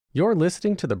You're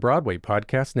listening to the Broadway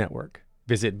Podcast Network.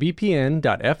 Visit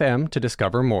bpn.fm to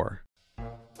discover more.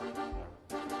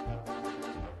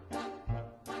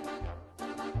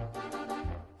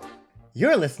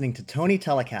 You're listening to Tony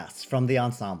Telecasts from The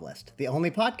Ensemblist, the only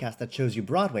podcast that shows you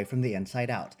Broadway from the inside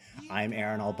out. I'm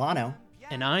Aaron Albano.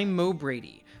 And I'm Mo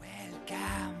Brady.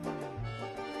 Welcome.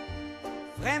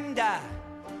 Fremda,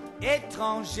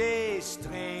 étranger,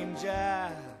 stranger.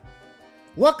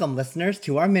 Welcome, listeners,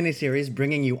 to our miniseries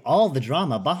bringing you all the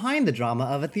drama behind the drama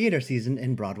of a theater season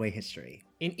in Broadway history.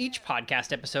 In each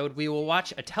podcast episode, we will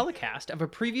watch a telecast of a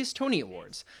previous Tony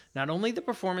Awards, not only the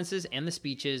performances and the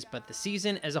speeches, but the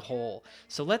season as a whole.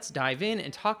 So let's dive in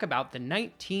and talk about the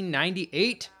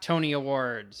 1998 Tony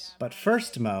Awards. But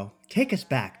first, Mo, take us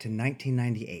back to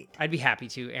 1998. I'd be happy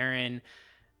to, Aaron.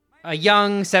 A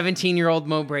young 17-year-old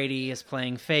Mo Brady is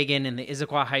playing Fagin in the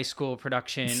Issaquah High School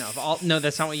production of all... No,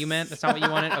 that's not what you meant? That's not what you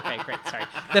wanted? Okay, great, sorry.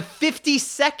 The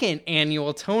 52nd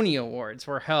annual Tony Awards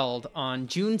were held on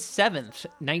June 7th,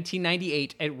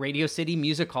 1998 at Radio City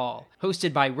Music Hall,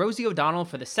 hosted by Rosie O'Donnell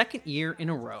for the second year in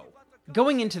a row.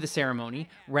 Going into the ceremony,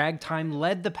 Ragtime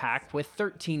led the pack with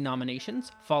 13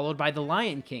 nominations, followed by The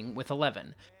Lion King with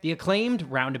 11. The acclaimed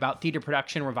roundabout theater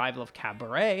production revival of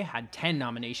Cabaret had 10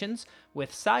 nominations,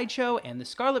 with Sideshow and The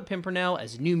Scarlet Pimpernel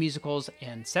as new musicals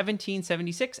and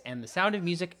 1776 and The Sound of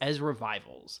Music as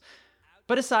revivals.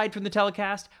 But aside from the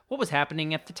telecast, what was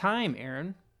happening at the time,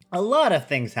 Aaron? A lot of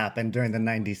things happened during the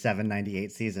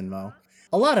 97-98 season, Mo.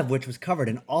 A lot of which was covered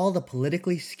in all the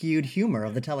politically skewed humor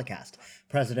of the telecast.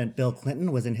 President Bill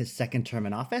Clinton was in his second term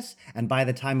in office, and by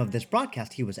the time of this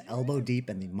broadcast, he was elbow deep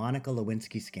in the Monica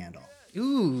Lewinsky scandal.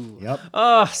 Ooh. Yep.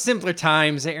 Oh, simpler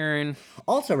times, Aaron.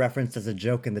 Also referenced as a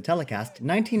joke in the telecast,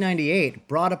 1998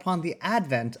 brought upon the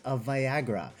advent of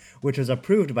Viagra, which was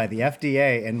approved by the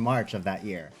FDA in March of that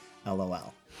year.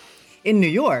 LOL. In New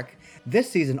York, this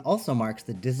season also marks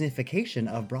the Disneyfication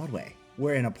of Broadway,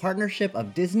 where in a partnership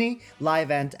of Disney,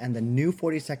 Livent, and the new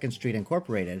 42nd Street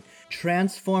Incorporated,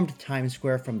 transformed Times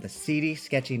Square from the seedy,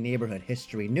 sketchy neighborhood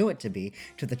history knew it to be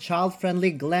to the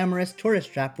child-friendly, glamorous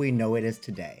tourist trap we know it is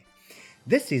today.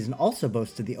 This season also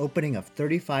boasted the opening of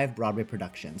 35 Broadway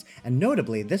productions, and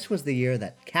notably, this was the year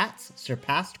that Cats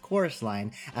surpassed Chorus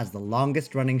Line as the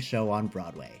longest-running show on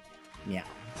Broadway. Meow.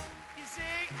 You see,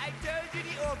 I told you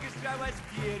the orchestra was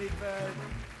beautiful.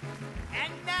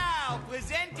 And now,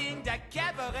 presenting the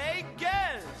Cabaret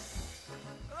Girls.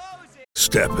 Rosie.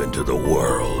 Step into the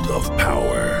world of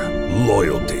power,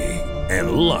 loyalty,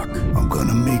 and luck. I'm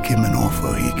gonna make him an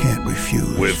offer he can't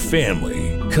refuse. With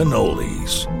family,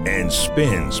 cannolis, and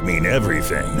spins mean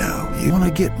everything. Now, you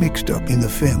wanna get mixed up in the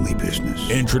family business.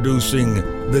 Introducing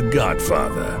The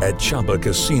Godfather at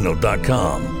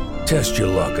ChumbaCasino.com. Test your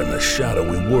luck in the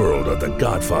shadowy world of The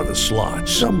Godfather slot.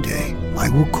 Someday, I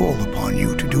will call upon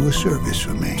you to do a service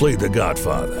for me. Play The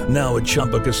Godfather, now at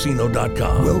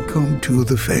ChumbaCasino.com. Welcome to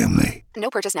the family. No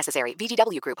purchase necessary.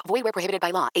 VGW Group. Void where prohibited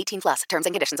by law. 18 plus. Terms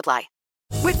and conditions apply.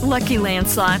 With Lucky Land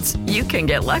Slots, you can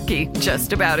get lucky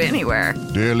just about anywhere.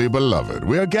 Dearly beloved,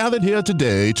 we are gathered here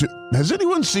today to... Has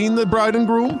anyone seen the bride and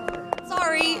groom?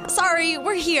 Sorry,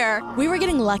 we're here. We were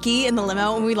getting lucky in the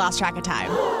limo and we lost track of time.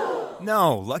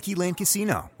 No, Lucky Land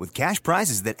Casino, with cash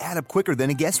prizes that add up quicker than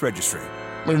a guest registry.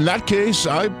 In that case,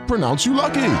 I pronounce you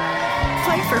lucky.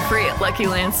 Play for free at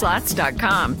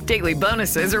LuckyLandSlots.com. Daily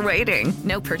bonuses are waiting.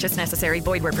 No purchase necessary.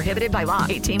 Void where prohibited by law.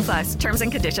 18 plus. Terms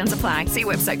and conditions apply. See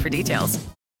website for details.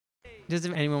 Just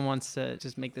if anyone wants to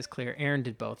just make this clear, Aaron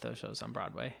did both those shows on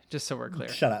Broadway, just so we're clear.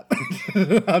 Shut up.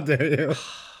 How dare you?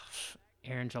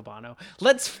 Aaron Albano.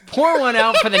 Let's pour one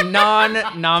out for the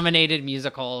non-nominated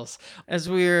musicals. As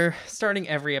we're starting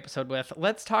every episode with,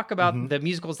 let's talk about the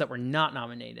musicals that were not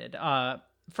nominated.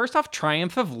 First off,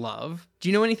 Triumph of Love. Do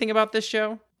you know anything about this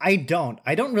show? I don't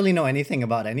really know anything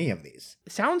about any of these.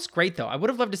 Sounds great, though. I would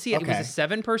have loved to see it. Okay. It was a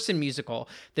 7-person musical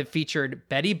that featured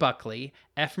Betty Buckley,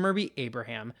 F. Murray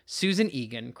Abraham, Susan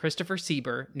Egan, Christopher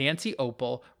Sieber, Nancy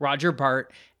Opel, Roger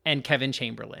Bart, and Kevin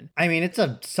Chamberlain. I mean, it's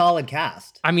a solid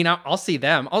cast. I mean, I'll see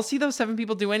them. I'll see those 7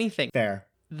 people do anything. Fair.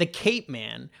 The Cape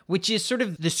Man, which is sort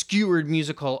of the skewered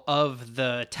musical of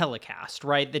the telecast,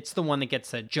 right? That's the one that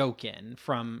gets a joke in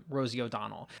from Rosie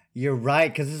O'Donnell. You're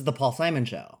right, because this is the Paul Simon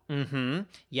show. Mm-hmm.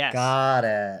 Yes. Got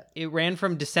it. It ran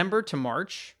from December to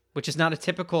March, which is not a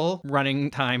typical running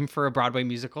time for a Broadway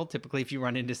musical. Typically, if you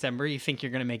run in December, you think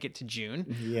you're going to make it to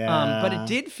June. Yeah. But it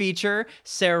did feature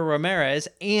Sarah Ramirez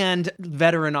and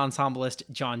veteran ensemblist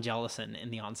John Jellison in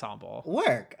the ensemble.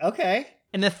 Work. Okay.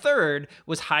 And the third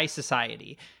was High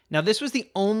Society. Now, this was the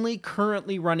only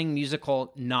currently running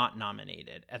musical not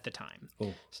nominated at the time.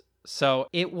 Oh. So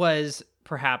it was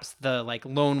perhaps the like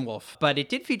lone wolf, but it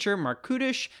did feature Mark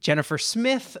Kudish, Jennifer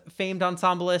Smith, famed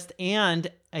ensemblist,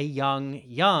 and a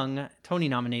young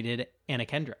Tony-nominated Anna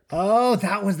Kendrick. Oh,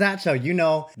 that was that show. You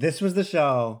know, this was the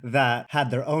show that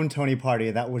had their own Tony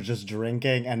party that was just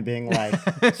drinking and being like,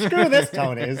 screw this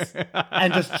Tonys,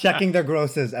 and just checking their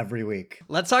grosses every week.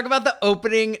 Let's talk about the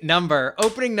opening number.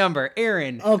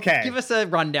 Aaron. Okay. Give us a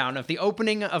rundown of the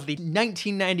opening of the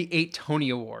 1998 Tony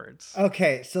Awards.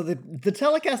 Okay, so the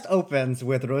telecast opens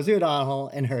with Rosie O'Donnell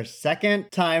in her second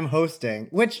time hosting,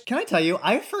 which, can I tell you,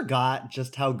 I forgot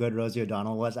just how good Rosie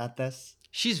O'Donnell was at this.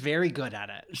 She's very good at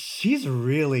it. She's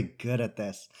really good at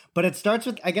this. But it starts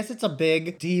with, I guess it's a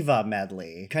big diva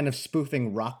medley, kind of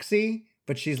spoofing Roxy,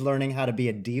 but she's learning how to be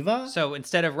a diva. So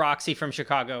instead of Roxy from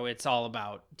Chicago, it's all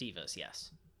about divas,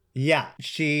 yes. Yeah,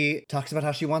 she talks about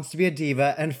how she wants to be a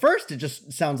diva, and first it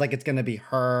just sounds like it's going to be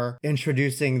her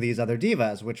introducing these other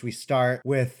divas, which we start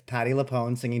with Patti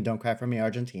LuPone singing Don't Cry For Me,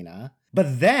 Argentina.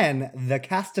 But then the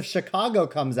cast of Chicago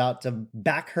comes out to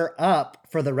back her up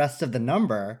for the rest of the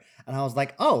number, and I was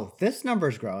like, oh, this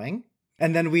number's growing.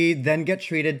 And then we then get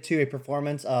treated to a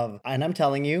performance of And I'm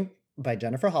Telling You by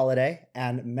Jennifer Holliday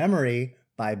and Memory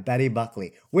by Betty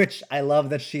Buckley, which I love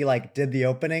that she like did the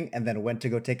opening and then went to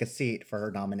go take a seat for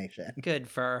her nomination. Good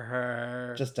for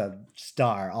her. Just a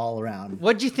star all around.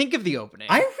 What'd you think of the opening?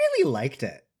 I really liked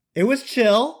it. It was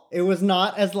chill. It was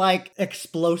not as like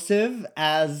explosive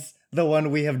as the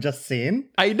one we have just seen.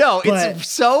 I know. It's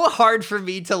so hard for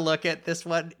me to look at this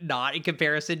one not in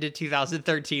comparison to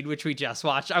 2013, which we just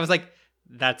watched. I was like,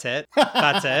 that's it.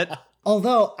 That's it.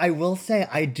 Although I will say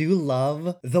I do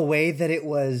love the way that it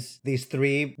was these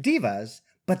three divas,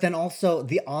 but then also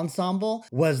the ensemble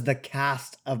was the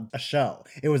cast of a show.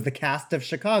 It was the cast of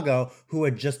Chicago who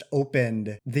had just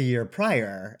opened the year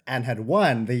prior and had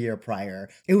won the year prior.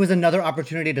 It was another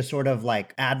opportunity to sort of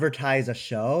like advertise a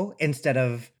show instead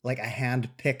of like a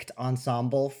hand-picked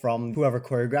ensemble from whoever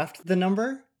choreographed the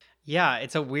number. Yeah,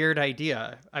 it's a weird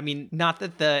idea. I mean, not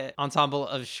that the ensemble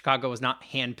of Chicago was not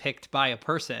handpicked by a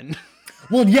person.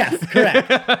 Well, yes, correct.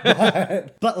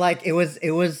 but like it was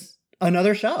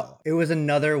another show. It was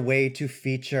another way to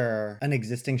feature an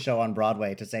existing show on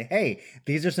Broadway to say, hey,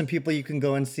 these are some people you can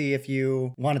go and see if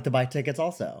you wanted to buy tickets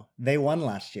also. They won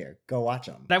last year. Go watch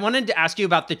them. I wanted to ask you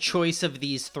about the choice of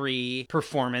these three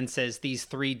performances, these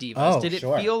three divas. Oh, Did it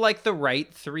feel like the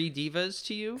right three divas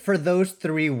to you? For those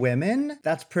three women,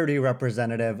 that's pretty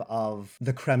representative of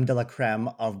the creme de la creme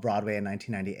of Broadway in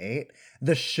 1998.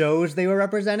 The shows they were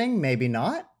representing, maybe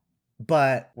not.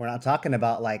 But we're not talking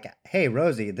about like, hey,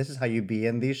 Rosie, this is how you be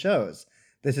in these shows.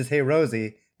 This is, hey,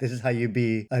 Rosie, this is how you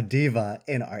be a diva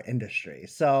in our industry.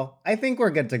 So I think we're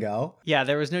good to go. Yeah,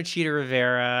 there was no Cheetah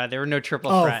Rivera. There were no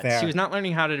triple threats. Fair. She was not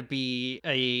learning how to be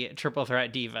a triple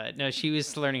threat diva. No, she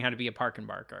was learning how to be a Park and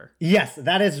Barker. Yes,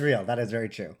 that is real. That is very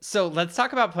true. So let's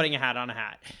talk about putting a hat on a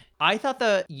hat. I thought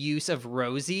the use of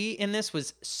Rosie in this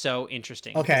was so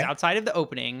interesting. Okay. Because outside of the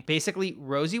opening, basically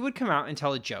Rosie would come out and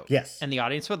tell a joke. Yes. And the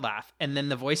audience would laugh. And then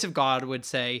the voice of God would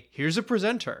say, here's a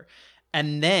presenter.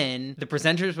 And then the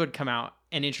presenters would come out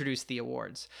and introduce the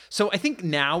awards. So I think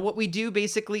now what we do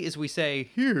basically is we say,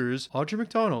 here's Audra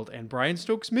McDonald and Brian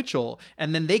Stokes Mitchell.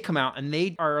 And then they come out and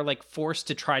they are like forced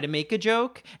to try to make a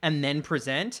joke and then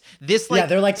present. This like, yeah,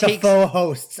 they're like the faux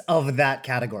hosts of that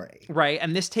category. Right.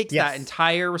 And this takes that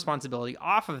entire responsibility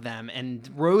off of them. And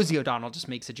Rosie O'Donnell just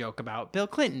makes a joke about Bill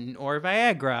Clinton or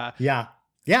Viagra. Yeah.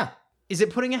 Yeah. Is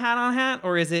it putting a hat on a hat,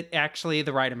 or is it actually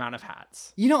the right amount of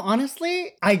hats? You know,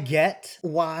 honestly, I get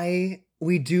why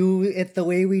we do it the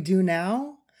way we do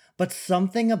now, but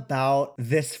something about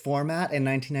this format in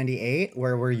 1998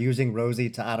 where we're using Rosie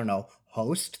to, I don't know,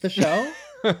 host the show,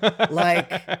 like,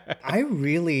 I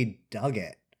really dug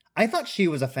it. I thought she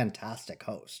was a fantastic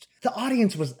host. The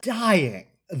audience was dying.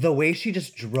 The way she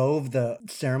just drove the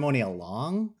ceremony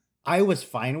along, I was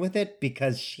fine with it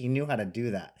because she knew how to do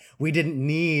that. We didn't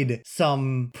need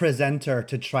some presenter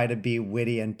to try to be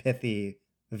witty and pithy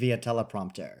via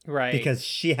teleprompter. Right. Because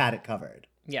she had it covered.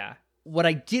 Yeah. What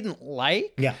I didn't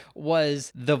like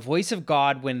was the voice of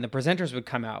God when the presenters would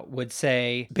come out would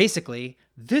say, basically,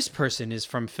 this person is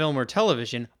from film or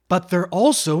television, but they're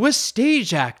also a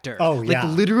stage actor. Oh, yeah.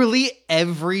 Like literally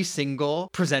every single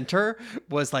presenter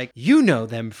was like, you know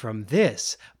them from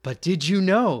this, but did you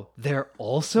know they're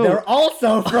also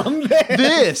from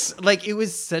this? Like it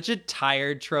was such a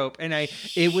tired trope. And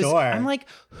I'm like,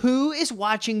 who is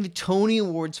watching the Tony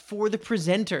Awards for the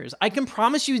presenters? I can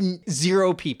promise you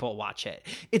 0 people watch it.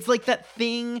 It's like that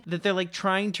thing that they're like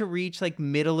trying to reach like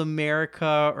middle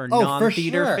America or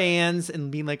non-theater fans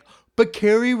and being like, but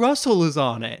Carrie Russell is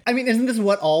on it. I mean, isn't this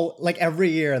what every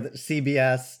year that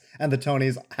CBS and the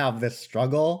Tonys have this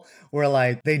struggle where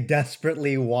like they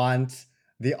desperately want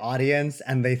the audience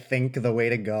and they think the way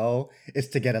to go is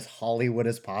to get as Hollywood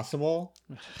as possible.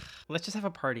 Let's just have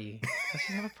a party. Let's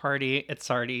just have a party at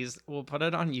Sardi's. We'll put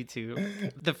it on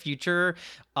YouTube. The future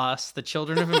us, the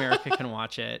children of America, can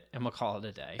watch it, and we'll call it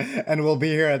a day. And we'll be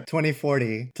here at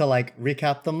 2040 to like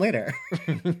recap them later.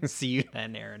 See you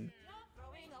then, Aaron.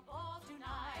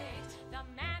 The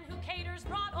man who caters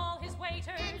brought all his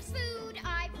waiters. And food,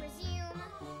 I presume.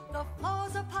 The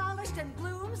floors are polished and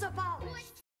blooms abolished.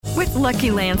 With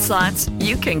Lucky Land Slots,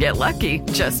 you can get lucky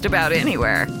just about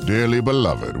anywhere. Dearly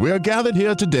beloved, we are gathered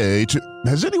here today to...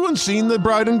 Has anyone seen the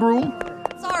bride and groom?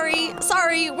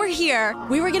 Sorry, we're here.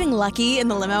 We were getting lucky in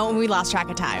the limo and we lost track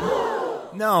of time.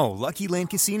 No, Lucky Land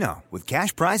Casino, with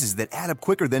cash prizes that add up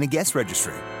quicker than a guest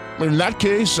registry. In that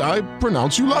case, I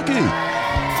pronounce you lucky.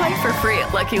 Play for free at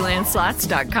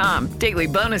LuckyLandSlots.com. Daily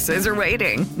bonuses are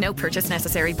waiting. No purchase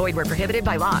necessary. Void where prohibited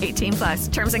by law.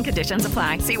 18+. Terms and conditions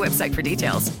apply. See website for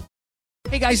details.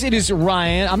 Hey guys, it is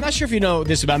Ryan. I'm not sure if you know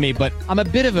this about me, but I'm a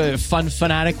bit of a fun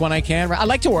fanatic when I can. I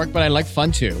like to work, but I like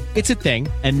fun too. It's a thing.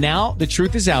 And now the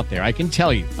truth is out there. I can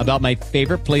tell you about my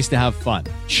favorite place to have fun.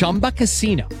 Chumba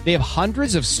Casino. They have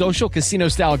hundreds of social casino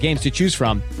style games to choose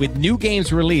from with new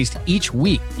games released each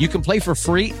week. You can play for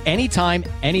free anytime,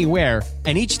 anywhere.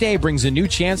 And each day brings a new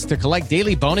chance to collect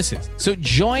daily bonuses. So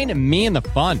join me in the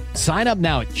fun. Sign up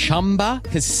now at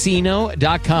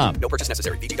ChumbaCasino.com. No purchase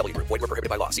necessary. VGW Group. Void where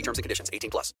prohibited by law. See terms and conditions.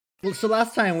 18+. So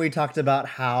last time we talked about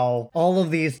how all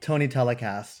of these Tony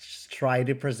telecasts try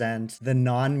to present the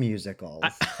non-musicals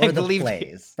or the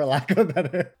plays, for lack of a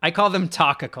better. I call them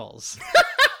talkicals.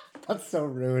 That's so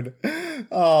rude.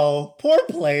 Oh, poor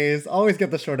plays. Always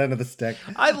get the short end of the stick.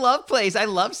 I love plays. I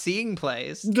love seeing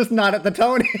plays. Just not at the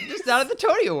Tony. Just not at the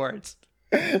Tony Awards.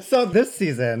 So this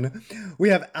season, we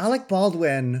have Alec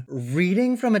Baldwin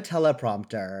reading from a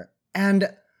teleprompter.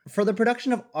 And for the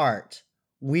production of Art,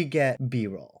 we get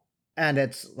B-roll. And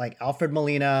it's like Alfred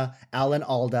Molina, Alan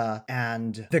Alda,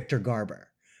 and Victor Garber,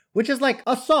 which is like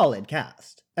a solid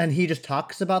cast. And he just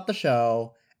talks about the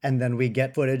show, and then we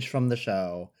get footage from the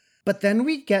show. But then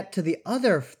we get to the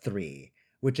other three,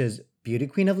 which is Beauty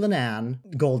Queen of Leenane,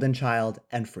 Golden Child,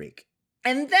 and Freak.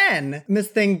 And then Miss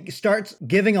Thing starts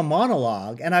giving a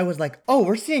monologue, and I was like, oh,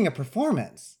 we're seeing a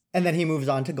performance. And then he moves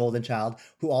on to Golden Child,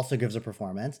 who also gives a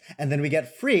performance. And then we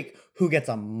get Freak, who gets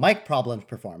a mic problems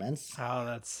performance. Oh,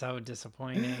 that's so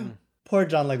disappointing. Poor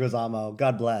John Leguizamo,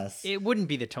 God bless. It wouldn't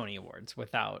be the Tony Awards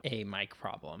without a mic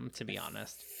problem, to be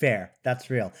honest. Fair, that's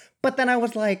real. But then I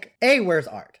was like, A, where's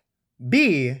Art?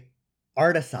 B,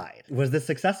 Art aside, was this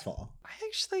successful? I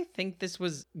actually think this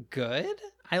was good.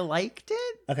 I liked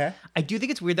it. Okay. I do think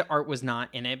it's weird that Art was not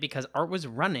in it because Art was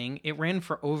running. It ran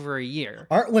for over a year.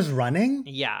 Art was running?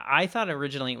 Yeah, I thought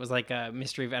originally it was like a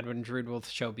Mystery of Edwin Drood will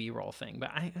show B-roll thing, but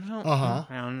I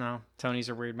don't know. Tony's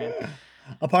a weird man.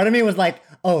 A part of me was like,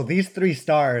 oh, these three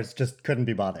stars just couldn't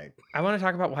be bothered. I want to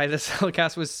talk about why this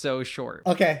telecast was so short.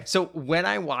 Okay. So when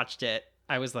I watched it,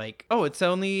 I was like, oh, it's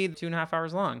only 2.5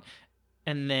 hours long.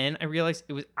 And then I realized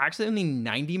it was actually only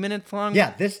 90 minutes long.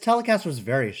 Yeah, this telecast was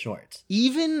very short.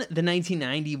 Even the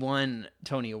 1991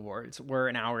 Tony Awards were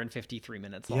an hour and 53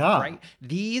 minutes long, right?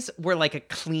 These were like a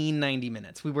clean 90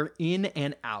 minutes. We were in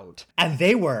and out. And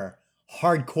they were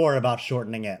hardcore about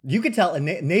shortening it. You could tell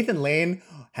Nathan Lane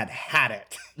had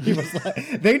it. He was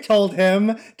like, they told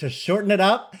him to shorten it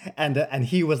up, and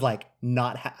he was like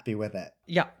not happy with it.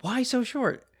 Yeah, why so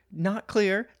short? Not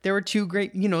clear. There were two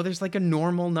great, there's like a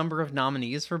normal number of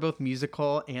nominees for both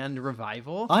musical and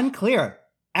revival. Unclear.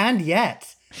 And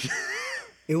yet,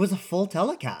 it was a full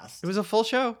telecast. It was a full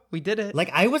show. We did it. Like,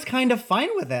 I was kind of fine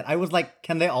with it. I was like,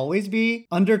 can they always be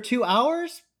under 2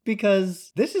 hours?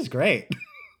 Because this is great.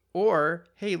 Or,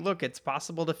 hey, look, it's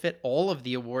possible to fit all of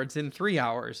the awards in 3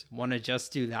 hours. Want to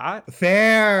just do that?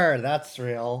 Fair. That's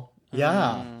real.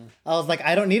 Yeah. I was like,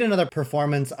 I don't need another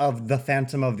performance of The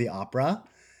Phantom of the Opera.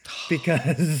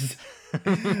 Because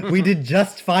we did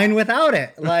just fine without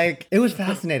it. Like, it was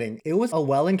fascinating. It was a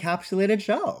well-encapsulated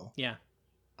show. Yeah.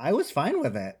 I was fine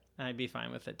with it. I'd be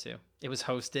fine with it, too. It was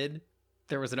hosted.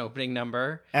 There was an opening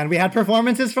number. And we had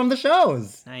performances from the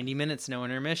shows. 90 minutes, no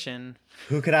intermission.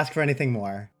 Who could ask for anything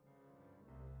more?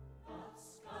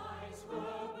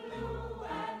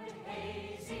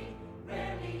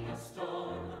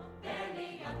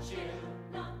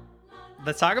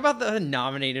 Let's talk about the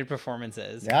nominated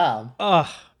performances. Yeah. Ugh.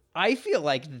 I feel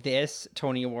like this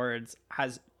Tony Awards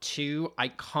has two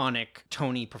iconic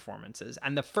Tony performances.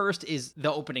 And the first is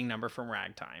the opening number from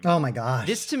Ragtime. Oh my gosh.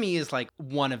 This to me is like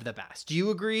one of the best. Do you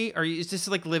agree? Or is this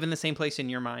like live in the same place in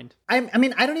your mind? I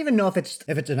mean, I don't even know if it's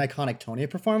an iconic Tony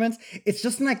performance. It's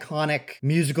just an iconic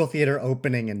musical theater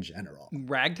opening in general.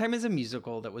 Ragtime is a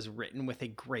musical that was written with a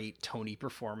great Tony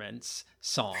performance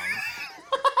song.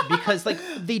 Because like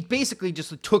they basically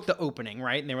just took the opening,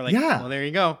 right? And they were like, well, there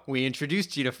you go. We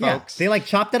introduced you to folks. Yeah, they like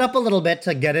chopped it up a little bit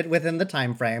to get it within the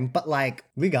time frame, but like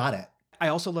we got it. I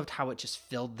also loved how it just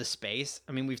filled the space.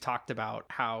 I mean, we've talked about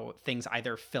how things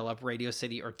either fill up Radio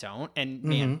City or don't. And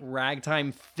man,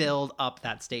 Ragtime filled up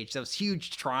that stage. Those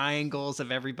huge triangles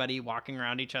of everybody walking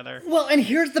around each other. Well, and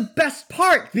here's the best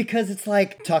part, because it's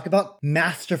like, talk about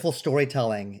masterful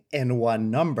storytelling in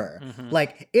one number.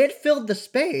 Like, it filled the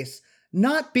space,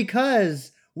 not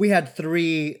because we had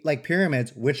 3 like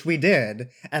pyramids, which we did,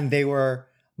 and they were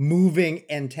moving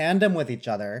in tandem with each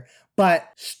other, but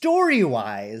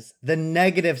story-wise, the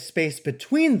negative space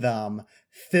between them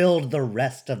filled the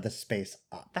rest of the space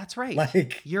up. That's right.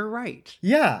 Like, you're right.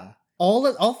 Yeah.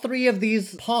 All 3 of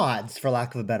these pods, for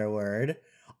lack of a better word,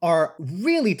 are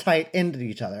really tight into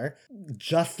each other,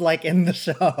 just like in the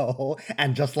show,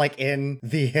 and just like in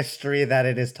the history that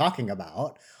it is talking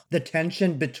about. The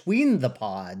tension between the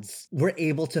pods were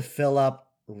able to fill up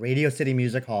Radio City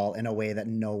Music Hall in a way that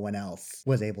no one else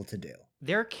was able to do.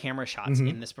 There are camera shots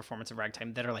in this performance of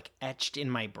Ragtime that are like etched in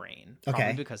my brain.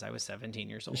 Probably because I was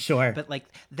 17 years old. Sure. But like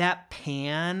that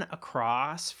pan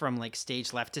across from like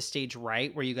stage left to stage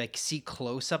right, where you like see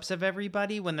close-ups of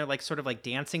everybody when they're like sort of like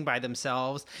dancing by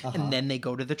themselves, and then they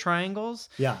go to the triangles.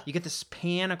 Yeah. You get this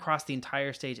pan across the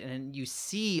entire stage, and then you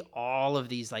see all of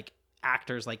these like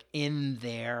actors like in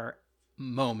their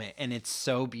moment, and it's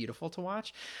so beautiful to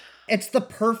watch. It's the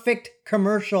perfect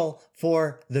commercial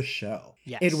for the show.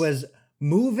 Yes. It was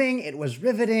moving, it was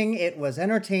riveting, it was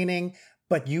entertaining,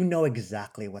 but you know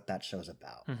exactly what that show's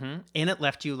about. And it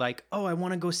left you like, oh, I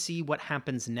want to go see what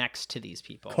happens next to these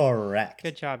people. Correct.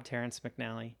 Good job, Terrence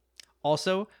McNally.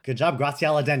 Also, good job,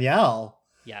 Graciela Danielle.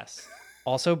 Yes.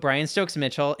 Also, Brian Stokes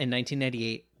Mitchell in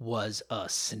 1998 was a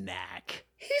snack.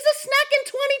 He's a snack in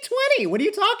 2020. What are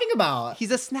you talking about? He's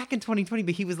a snack in 2020,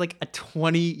 but he was like a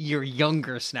 20-year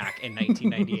younger snack in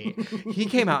 1998. He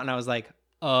came out and I was like,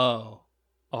 oh,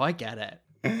 I get it.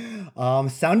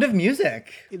 Sound of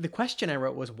Music. The question I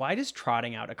wrote was, why does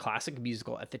trotting out a classic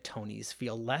musical at the Tonys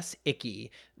feel less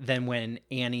icky than when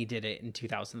Annie did it in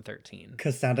 2013?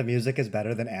 Because Sound of Music is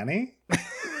better than Annie?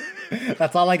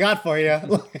 That's all I got for you.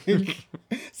 Like,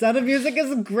 Sound of Music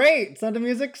is great. Sound of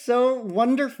Music's so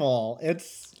wonderful.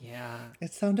 It's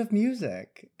Sound of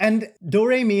Music. And Do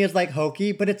Re Mi is like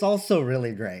hokey, but it's also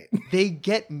really great. They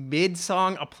get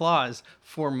mid-song applause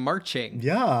for marching.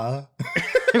 Yeah.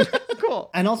 Cool.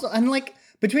 And also, and like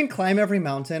between Climb Every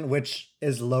Mountain, which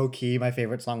is low-key my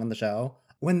favorite song on the show,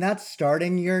 when that's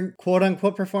starting your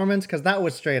quote-unquote performance, because that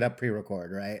was straight up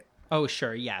pre-record, right? Oh,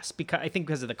 sure, yes. I think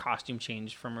because of the costume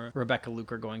change from Rebecca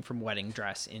Luker going from wedding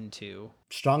dress into...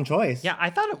 Strong choice. Yeah, I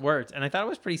thought it worked. And I thought it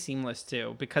was pretty seamless,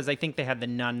 too. Because I think they had the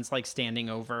nuns, like, standing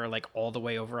over, like, all the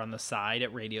way over on the side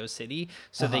at Radio City.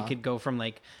 So they could go from,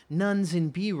 like, nuns in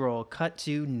B-roll, cut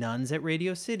to nuns at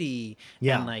Radio City.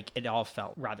 Yeah. And, like, it all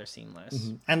felt rather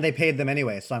seamless. And they paid them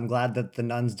anyway, so I'm glad that the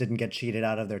nuns didn't get cheated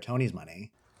out of their Tony's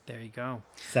money. There you go.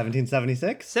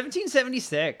 1776?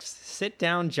 1776. Sit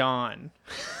down, John.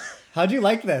 How'd you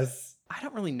like this? I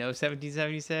don't really know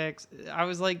 1776. I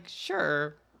was like,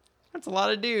 sure. That's a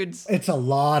lot of dudes. It's a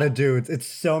lot of dudes. It's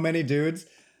so many dudes.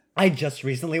 I just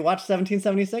recently watched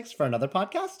 1776 for another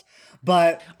podcast,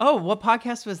 but... Oh, what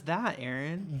podcast was that,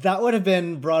 Aaron? That would have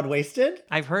been Broadwasted.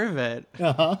 I've heard of it.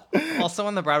 Also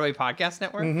on the Broadway Podcast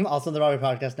Network? Also on the Broadway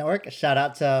Podcast Network. Shout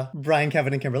out to Brian,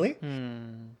 Kevin, and Kimberly.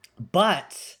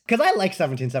 But, because I like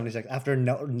 1776 after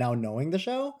now knowing the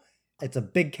show, it's a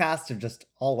big cast of just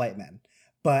all white men.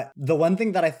 But the one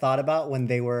thing that I thought about when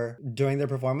they were doing their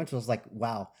performance was like,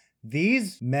 wow,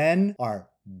 these men are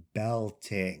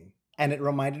belting. And it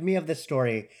reminded me of this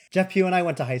story. Jeff Pugh and I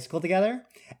went to high school together,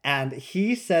 and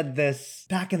he said this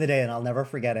back in the day, and I'll never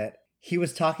forget it. He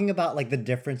was talking about like the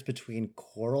difference between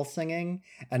choral singing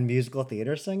and musical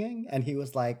theater singing. And he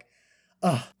was like,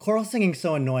 choral singing's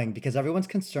so annoying because everyone's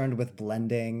concerned with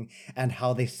blending and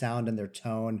how they sound and their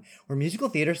tone. Where musical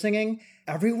theater singing,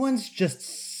 everyone's just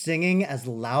singing as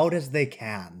loud as they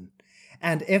can.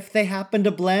 And if they happen to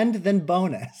blend, then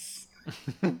bonus.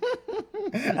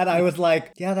 And I was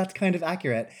like, yeah, that's kind of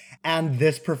accurate. And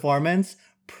this performance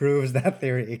proves that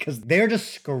theory because they're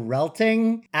just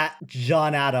skrelting at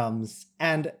John Adams.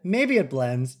 And maybe it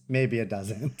blends, maybe it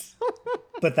doesn't.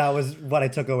 But that was what I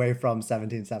took away from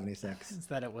 1776. Is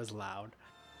that it was loud.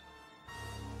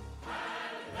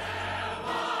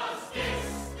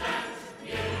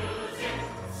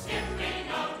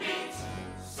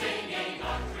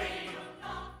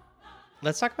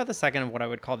 Let's talk about the second of what I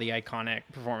would call the iconic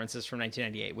performances from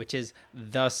 1998, which is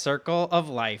The Circle of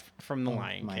Life from The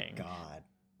Lion King. Oh my God.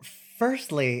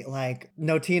 Firstly, like,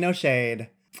 no tea, no shade.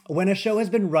 When a show has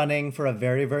been running for a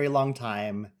very, very long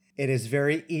time, it is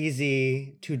very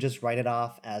easy to just write it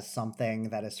off as something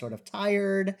that is sort of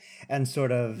tired and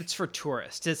sort of... It's for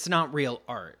tourists. It's not real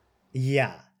art.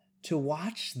 Yeah. To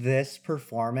watch this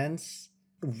performance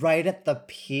right at the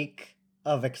peak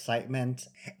of excitement,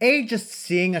 just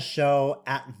seeing a show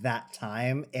at that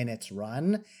time in its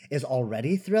run is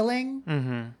already thrilling.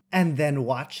 Mm-hmm. And then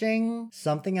watching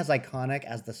something as iconic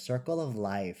as The Circle of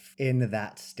Life in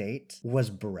that state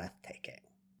was breathtaking.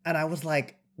 And I was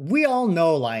like, we all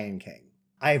know Lion King.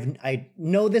 I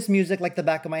know this music like the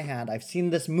back of my hand. I've seen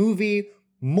this movie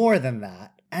more than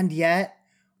that. And yet,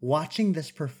 watching this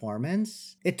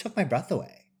performance, it took my breath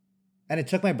away. And it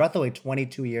took my breath away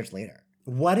 22 years later.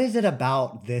 What is it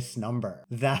about this number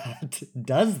that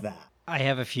does that? I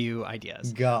have a few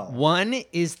ideas. Go. One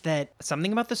is that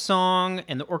something about the song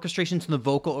and the orchestrations and the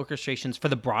vocal orchestrations for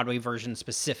the Broadway version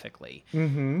specifically.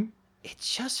 Mm-hmm. It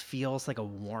just feels like a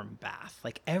warm bath.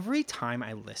 Like every time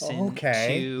I listen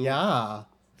to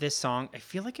this song, I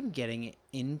feel like I'm getting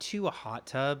into a hot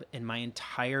tub and my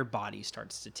entire body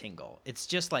starts to tingle. It's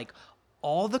just like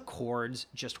all the chords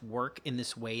just work in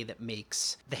this way that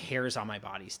makes the hairs on my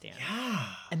body stand. Yeah.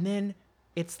 And then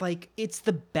it's like, it's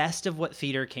the best of what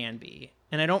theater can be.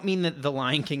 And I don't mean that The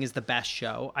Lion King is the best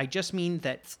show. I just mean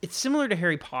that it's similar to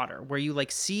Harry Potter, where you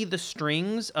like see the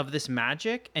strings of this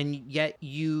magic and yet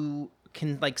you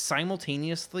can like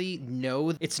simultaneously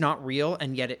know it's not real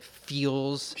and yet it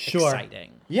feels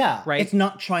exciting. Yeah. Right? It's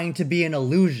not trying to be an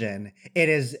illusion. It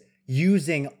is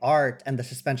using art and the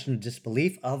suspension of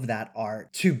disbelief of that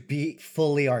art to be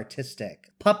fully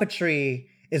artistic. Puppetry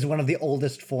is one of the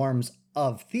oldest forms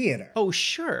of theater. Oh,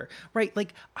 sure. Right.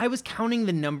 Like I was counting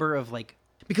the number of like,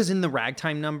 because in the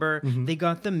ragtime number, they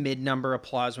got the mid-number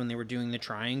applause when they were doing the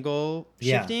triangle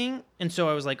shifting. And so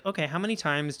I was like, okay, how many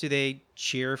times do they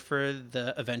cheer for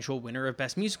the eventual winner of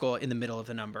Best Musical in the middle of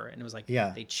the number? And it was like,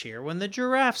 they cheer when the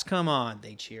giraffes come on.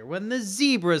 They cheer when the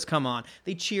zebras come on.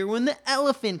 They cheer when the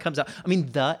elephant comes out. I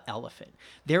mean, the elephant.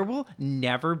 There will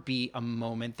never be a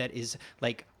moment that is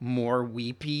like more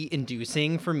weepy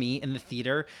inducing for me in the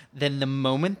theater than the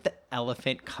moment the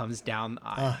elephant comes down the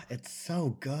aisle. It's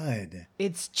so good.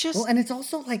 It's just... Well, and it's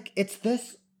also like, it's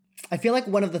this... I feel like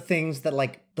one of the things that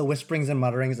like the whisperings and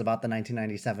mutterings about the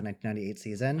 1997-1998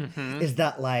 season is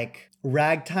that like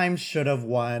Ragtime should have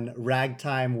won,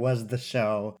 Ragtime was the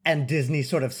show, and Disney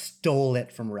sort of stole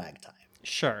it from Ragtime.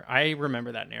 Sure, I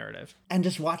remember that narrative. And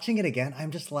just watching it again,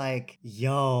 I'm just like,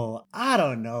 yo, I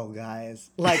don't know, guys.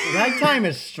 Like, Ragtime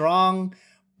is strong,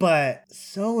 but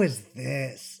so is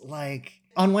this. Like,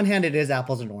 on one hand, it is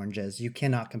apples and oranges. You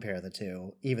cannot compare the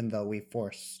two, even though we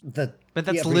force the... But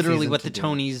that's literally what the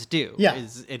Tonys do. Yeah.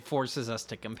 Is it forces us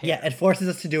to compare. Yeah, it forces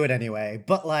us to do it anyway.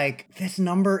 But, like, this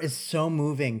number is so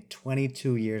moving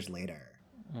 22 years later.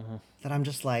 That I'm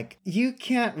just like, you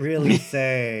can't really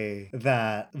say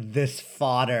that this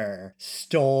fodder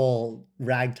stole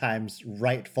Ragtime's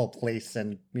rightful place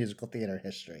in musical theater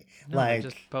history. No, like,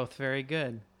 they're just both very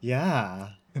good. Yeah.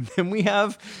 And then we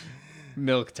have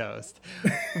Milquetoast.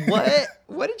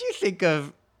 What did you think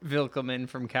of Wilkelman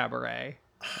from Cabaret?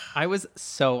 I was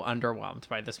so underwhelmed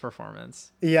by this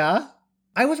performance. Yeah.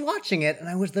 I was watching it and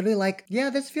I was literally like, yeah,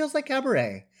 this feels like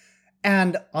Cabaret.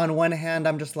 And on one hand,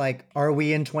 I'm just like, are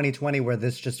we in 2020 where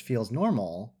this just feels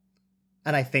normal?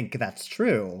 And I think that's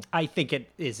true. I think it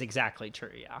is exactly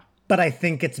true, yeah. But I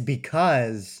think it's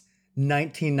because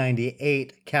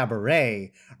 1998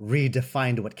 Cabaret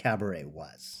redefined what Cabaret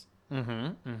was.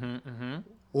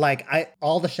 Like,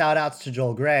 all the shout outs to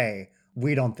Joel Grey,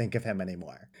 we don't think of him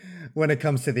anymore when it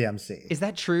comes to the MC. Is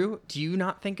that true? Do you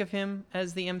not think of him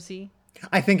as the MC?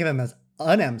 I think of him as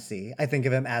an MC. I think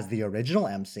of him as the original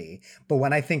MC. But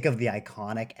when I think of the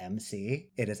iconic MC,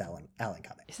 it is Alan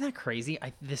Cumming. Isn't that crazy?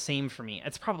 The same for me.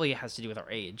 It's probably has to do with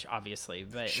our age, obviously.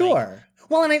 But sure.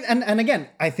 Well, and again,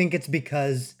 I think it's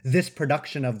because this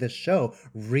production of this show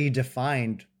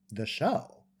redefined the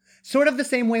show. Sort of the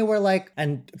same way where, like,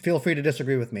 and feel free to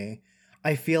disagree with me,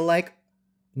 I feel like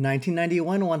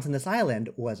 1991 Once in This Island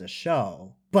was a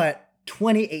show, but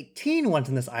 2018 Once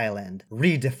in This Island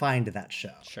redefined that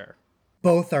show. Sure.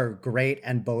 Both are great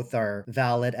and both are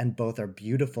valid and both are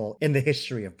beautiful in the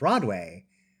history of Broadway,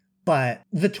 but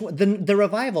the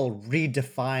revival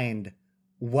redefined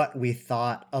what we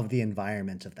thought of the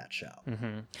environment of that show.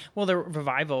 Well, the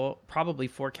revival, probably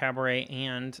for Cabaret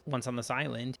and Once on This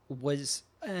Island, was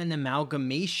an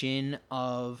amalgamation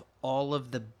of all of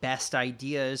the best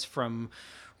ideas from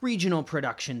regional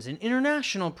productions and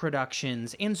international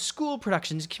productions and school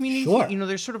productions, community. Sure. You know,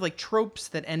 there's sort of like tropes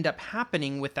that end up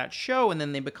happening with that show, and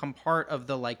then they become part of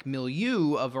the like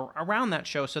milieu of around that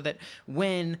show, so that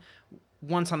when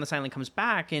Once on this Island comes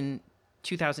back in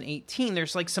 2018,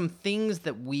 there's like some things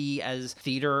that we as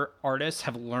theater artists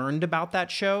have learned about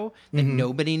that show that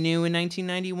nobody knew in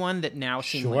 1991 that now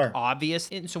seem like obvious.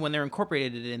 And so when they're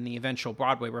incorporated in the eventual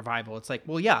Broadway revival, it's like,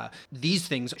 well, yeah, these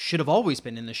things should have always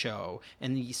been in the show.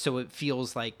 And so it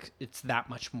feels like it's that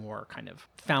much more kind of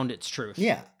found its truth.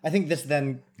 Yeah. I think this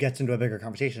then gets into a bigger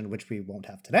conversation, which we won't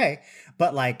have today,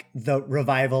 but like the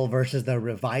revival versus the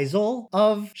revisal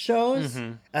of shows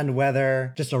and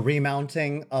whether just a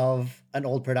remounting of an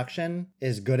old production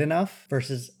is good enough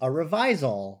versus a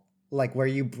revisal, like where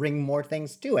you bring more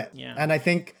things to it. Yeah. And I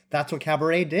think that's what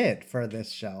Cabaret did for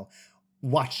this show.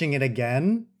 Watching it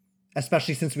again,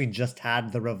 especially since we just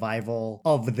had the revival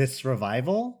of this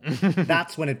revival,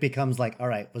 that's when it becomes like, all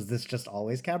right, was this just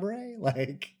always Cabaret?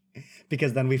 Like,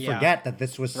 because then we forget that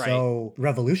this was so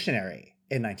revolutionary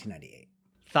in 1998.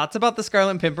 Thoughts about the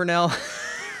Scarlet Pimpernel?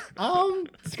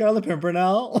 Scarlet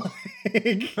Pimpernel.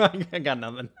 I got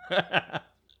nothing.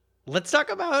 Let's talk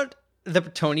about the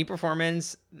Tony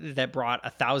performance that brought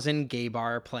 1,000 gay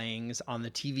bar playings on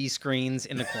the TV screens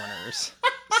in the corners.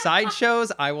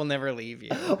 Sideshows, I Will Never Leave You.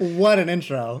 What an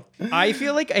intro. I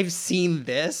feel like I've seen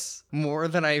this more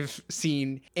than I've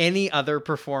seen any other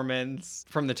performance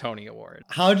from the Tony Award.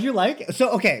 How'd you like it?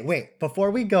 So, okay, wait, before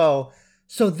we go,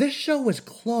 so this show was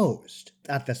closed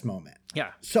at this moment.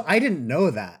 Yeah. So I didn't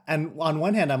know that. And on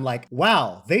one hand, I'm like,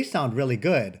 wow, they sound really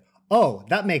good. Oh,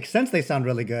 that makes sense they sound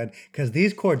really good because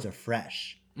these chords are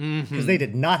fresh. Because they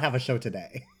did not have a show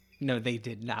today. No, they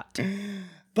did not.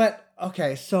 But,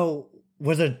 okay, so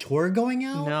was a tour going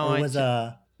out?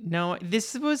 No,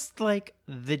 this was like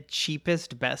the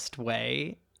cheapest, best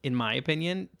way, in my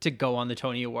opinion, to go on the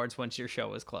Tony Awards once your show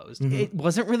was closed. It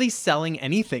wasn't really selling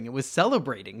anything. It was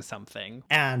celebrating something.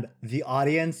 And the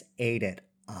audience ate it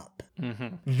up.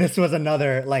 This was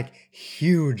another like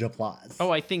huge applause. Oh,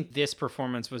 I think this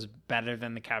performance was better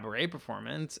than the Cabaret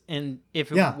performance. And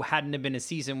if it hadn't have been a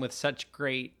season with such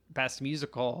great Best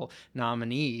Musical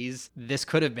nominees, this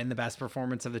could have been the best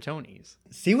performance of the Tonys.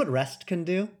 See what Rest can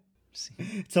do?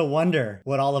 It's a wonder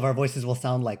what all of our voices will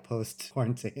sound like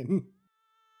post-quarantine.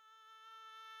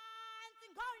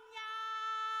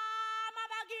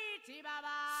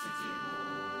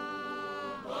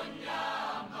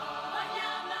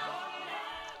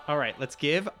 All right, let's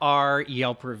give our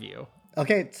Yelp review.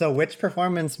 Okay, so which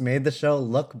performance made the show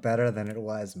look better than it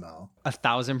was, Mo?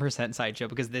 1,000% Sideshow,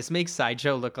 because this makes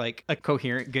Sideshow look like a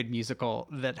coherent, good musical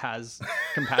that has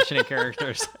compassionate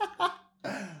characters.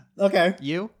 Okay.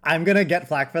 You? I'm going to get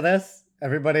flack for this.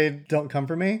 Everybody don't come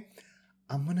for me.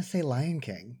 I'm going to say Lion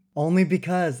King. Only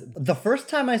because the first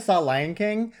time I saw Lion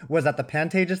King was at the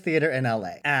Pantages Theater in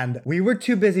LA. And we were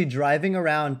too busy driving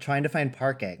around trying to find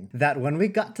parking that when we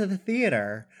got to the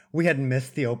theater, we had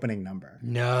missed the opening number.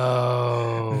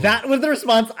 No. That was the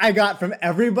response I got from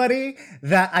everybody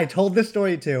that I told this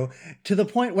story to the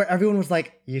point where everyone was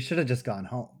like, you should have just gone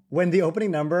home. When the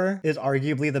opening number is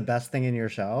arguably the best thing in your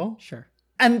show. Sure.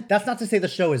 And that's not to say the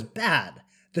show is bad.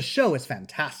 The show is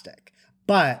fantastic.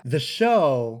 But the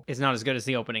show is not as good as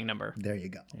the opening number. There you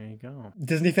go. There you go.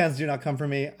 Disney fans, do not come for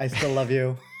me. I still love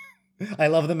you. I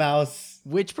love the mouse.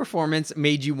 Which performance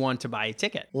made you want to buy a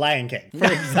ticket? Lion King, for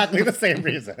exactly the same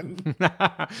reason.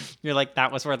 You're like,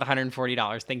 that was worth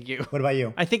 $140. Thank you. What about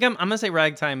you? I think I'm going to say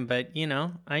Ragtime, but, you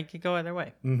know, I could go either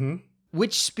way.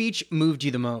 Which speech moved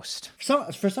you the most?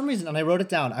 For some reason, and I wrote it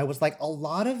down, I was like, a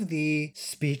lot of the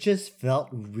speeches felt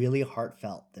really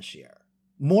heartfelt this year.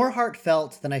 More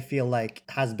heartfelt than I feel like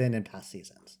has been in past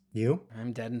seasons. You?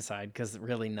 I'm dead inside because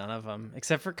really none of them,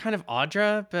 except for kind of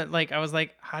Audra. But like, I was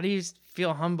like, how do you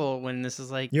feel humble when this is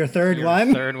like your third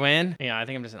one? Third win? Yeah, I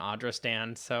think I'm just an Audra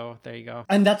stan. So there you go.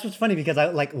 And that's what's funny because I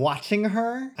like watching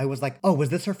her. I was like, oh, was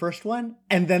this her first one?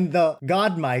 And then the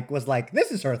God mic was like,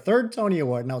 this is her third Tony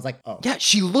Award. And I was like, oh. Yeah,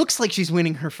 she looks like she's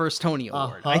winning her first Tony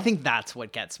Award. I think that's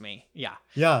what gets me. Yeah.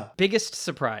 Yeah. Biggest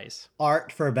surprise.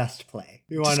 Art for Best Play.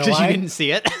 You want to know why? Because you didn't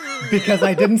see it? Because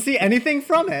I didn't see anything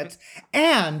from it.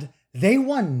 And they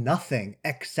won nothing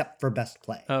except for Best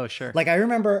Play. Oh, sure. Like, I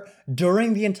remember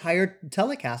during the entire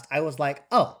telecast, I was like,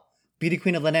 oh, Beauty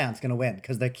Queen of Lanan's gonna win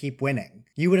because they keep winning.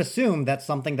 You would assume that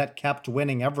something that kept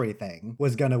winning everything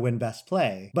was gonna win Best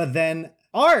Play. But then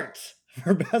Art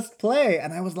for Best Play.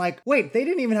 And I was like, wait, they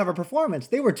didn't even have a performance.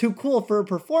 They were too cool for a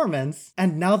performance.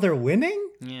 And now they're winning?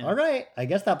 Yeah. All right. I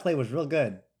guess that play was real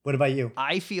good. What about you?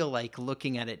 I feel like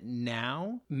looking at it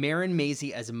now, Marin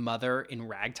Mazzie as mother in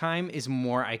Ragtime is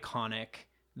more iconic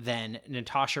than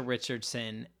Natasha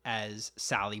Richardson as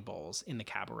Sally Bowles in the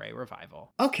Cabaret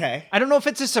revival. Okay. I don't know if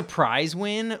it's a surprise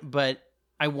win, but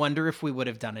I wonder if we would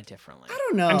have done it differently. I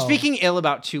don't know. I'm speaking ill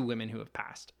about two women who have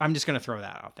passed. I'm just going to throw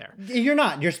that out there. You're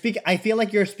not. You're speaking. I feel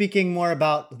like you're speaking more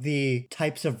about the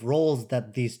types of roles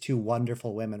that these two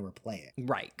wonderful women were playing.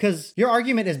 Right. Because your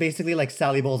argument is basically like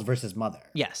Sally Bowles versus Mother.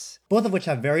 Yes. Both of which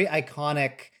have very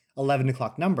iconic 11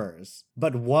 o'clock numbers,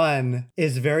 but one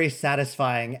is very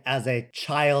satisfying as a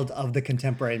child of the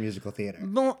contemporary musical theater.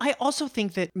 Well, I also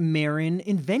think that Marin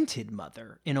invented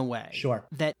Mother in a way. Sure.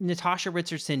 That Natasha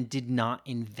Richardson did not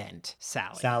invent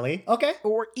Sally. Sally? Okay.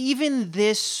 Or even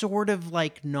this sort of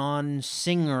like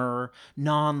non-singer,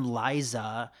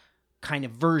 non-Liza kind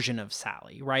of version of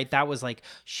Sally, right? That was like,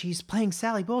 she's playing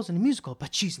Sally Bowles in a musical,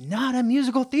 but she's not a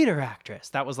musical theater actress.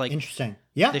 That was like interesting.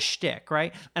 Yeah. The shtick,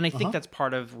 right? And I think that's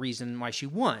part of reason why she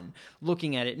won.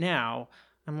 Looking at it now,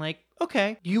 I'm like,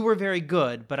 okay, you were very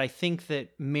good, but I think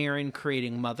that Marin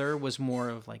creating Mother was more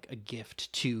of like a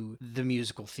gift to the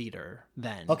musical theater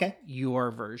than your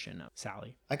version of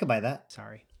Sally. I could buy that.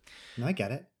 Sorry. No, I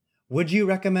get it. Would you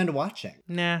recommend watching?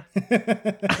 Nah.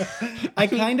 I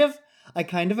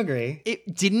kind of agree.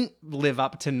 It didn't live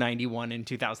up to 91 in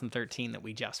 2013 that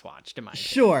we just watched, in my opinion.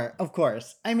 Sure, of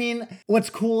course. I mean, what's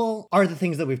cool are the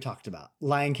things that we've talked about.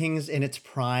 Lion King's in its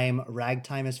prime.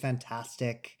 Ragtime is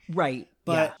fantastic. Right.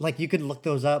 But like you could look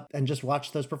those up and just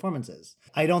watch those performances.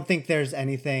 I don't think there's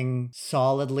anything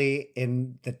solidly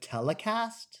in the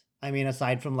telecast. I mean,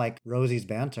 aside from like Rosie's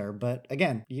banter, but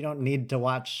again, you don't need to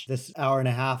watch this hour and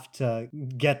a half to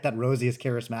get that Rosie is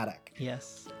charismatic.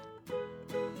 Yes.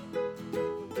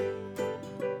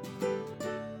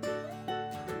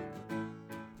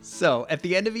 So, at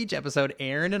the end of each episode,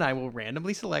 Aaron and I will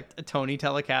randomly select a Tony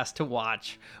telecast to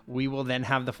watch. We will then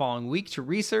have the following week to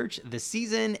research the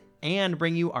season and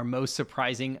bring you our most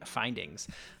surprising findings.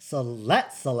 So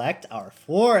let's select our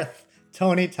fourth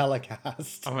Tony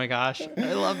telecast. Oh my gosh,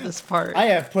 I love this part. I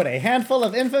have put a handful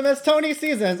of infamous Tony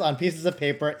seasons on pieces of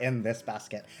paper in this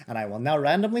basket, and I will now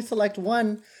randomly select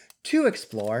one to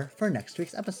explore for next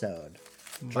week's episode.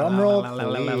 Drumroll,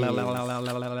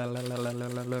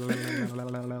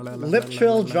 please. Lip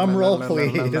trill, drumroll,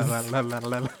 please.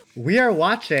 We are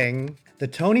watching the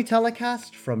Tony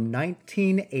telecast from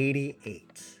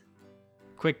 1988.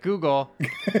 Quick Google.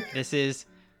 This is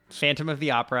Phantom of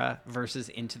the Opera versus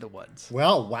Into the Woods.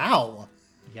 Well, wow.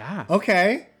 Yeah.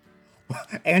 Okay.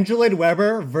 Angela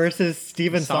Weber versus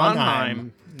Stephen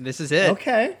Sondheim. This is it.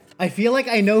 Okay. I feel like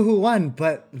I know who won,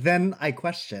 but then I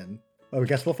question. Well, I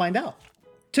guess we'll find out.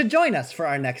 To join us for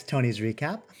our next Tony's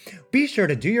recap, be sure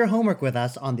to do your homework with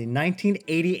us on the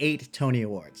 1988 Tony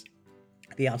Awards.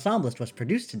 The Ensemblist was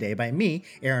produced today by me,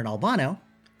 Aaron Albano.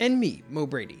 And me, Mo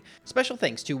Brady. Special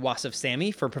thanks to Wasif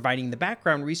Sami for providing the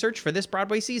background research for this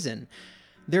Broadway season.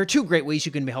 There are two great ways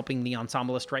you can be helping The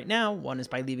Ensemblist right now. One is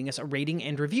by leaving us a rating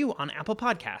and review on Apple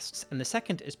Podcasts, and the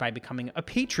second is by becoming a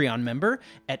Patreon member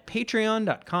at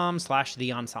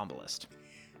patreon.com/The Ensemblist.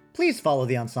 Please follow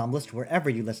The Ensemblist wherever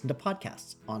you listen to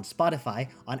podcasts, on Spotify,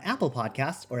 on Apple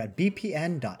Podcasts, or at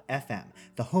bpn.fm,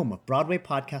 the home of Broadway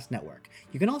Podcast Network.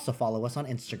 You can also follow us on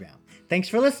Instagram. Thanks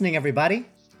for listening, everybody.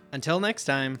 Until next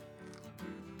time.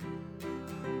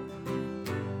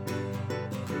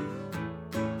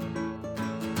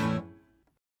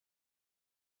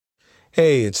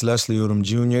 Hey, it's Leslie Odom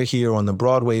Jr. here on the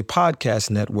Broadway Podcast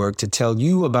Network to tell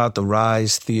you about the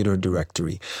Rise Theater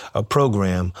Directory, a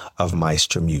program of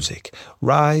Maestro Music.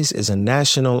 Rise is a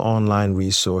national online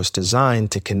resource designed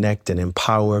to connect and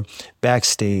empower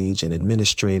backstage and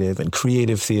administrative and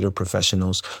creative theater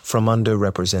professionals from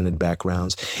underrepresented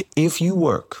backgrounds. If you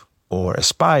work or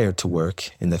aspire to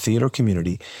work in the theater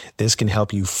community, this can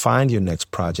help you find your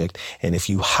next project. And if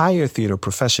you hire theater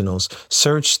professionals,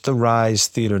 search the Rise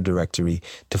Theater Directory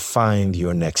to find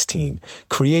your next team.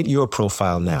 Create your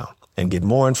profile now and get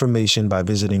more information by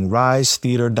visiting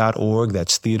risetheater.org.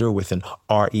 That's theater with an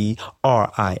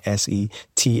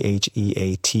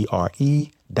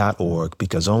RERISETHEATRE.org,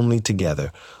 because only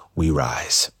together we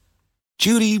rise.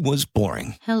 Judy was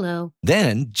boring. Hello.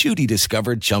 Then Judy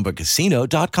discovered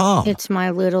ChumbaCasino.com. It's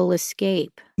my little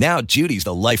escape. Now Judy's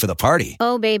the life of the party.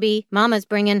 Oh, baby, mama's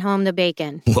bringing home the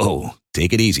bacon. Whoa,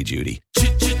 take it easy, Judy.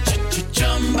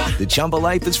 The Chumba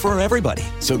life is for everybody.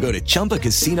 So go to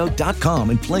ChumbaCasino.com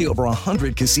and play over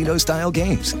 100 casino-style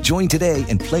games. Join today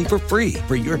and play for free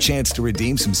for your chance to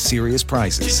redeem some serious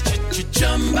prizes.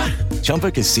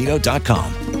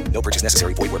 ChumbaCasino.com. No purchase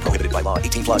necessary. Void where prohibited by law.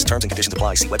 18+ terms and conditions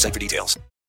apply. See website for details.